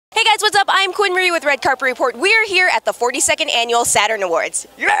up? I'm Quinn Marie with Red Carpet Report. We're here at the 42nd Annual Saturn Awards.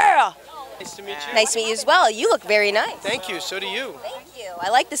 Yeah! Nice to meet you. Nice to meet you as well. You look very nice. Thank you. So do you. Thank you.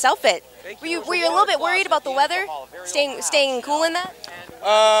 I like this outfit. Were you a little bit worried about the weather? Staying cool in that?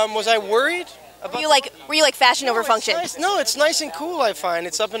 Was I worried? Were you like fashion over function? Nice. No, it's nice and cool, I find.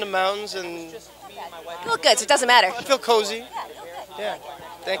 It's up in the mountains and... You look good, so it doesn't matter. I feel cozy. Yeah.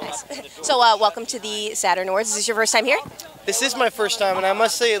 Thank you. So welcome to the Saturn Awards. Is this your first time here? This is my first time, and I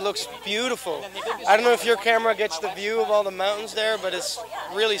must say it looks beautiful. I don't know if your camera gets the view of all the mountains there, but it's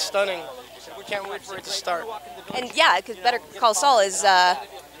really stunning. We can't wait for it to start. And yeah, because Better Call Saul is... I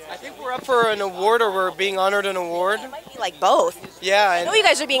think we're up for an award, or we're being honored an award. Like both. Yeah. I know you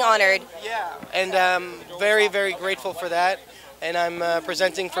guys are being honored. Yeah, and I'm very, very grateful for that. And I'm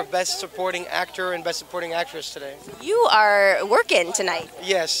presenting for Best Supporting Actor and Best Supporting Actress today. You are working tonight.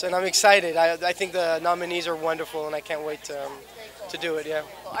 Yes, and I'm excited. I think the nominees are wonderful, and I can't wait to do it, yeah.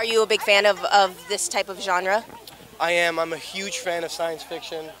 Are you a big fan of this type of genre? I am. I'm a huge fan of science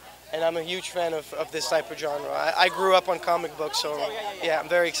fiction, and I'm a huge fan of this type of genre. I grew up on comic books, so yeah, I'm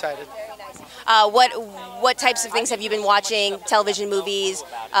very excited. What types of things have you been watching? Television, movies?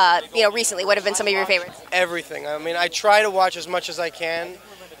 Recently, what have been some of your favorites? Everything. I mean, I try to watch as much as I can.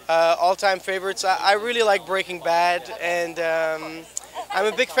 All-time favorites. I really like Breaking Bad, and I'm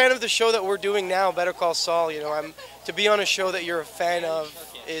a big fan of the show that we're doing now, Better Call Saul. You know, to be on a show that you're a fan of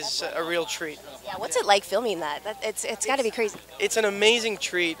is a real treat. Yeah, what's it like filming that? It's got to be crazy. It's an amazing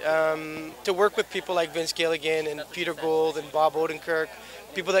treat to work with people like Vince Gilligan and Peter Gould and Bob Odenkirk.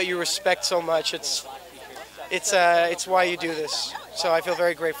 People that you respect so much. It's why you do this. So I feel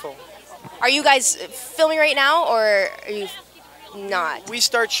very grateful. Are you guys filming right now, or are you not? We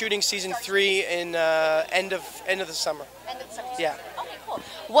start shooting season 3 in end of the summer. End of the summer. Yeah. Okay, cool.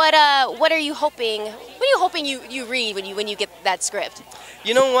 What are you hoping? What are you hoping you read when you get that script?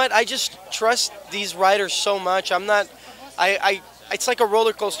 You know what? I just trust these writers so much. It's like a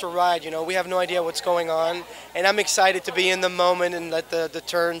roller coaster ride, you know. We have no idea what's going on, and I'm excited to be in the moment and let the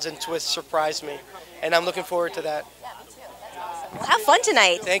turns and twists surprise me. And I'm looking forward to that. Yeah, me too. That's awesome. Well, have fun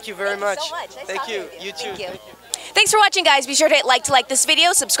tonight. Thank you very much. Thank you so much. Nice Thank you. With You too. Thank you. Thanks for watching, guys. Be sure to like this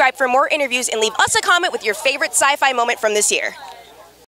video, subscribe for more interviews, and leave us a comment with your favorite sci-fi moment from this year.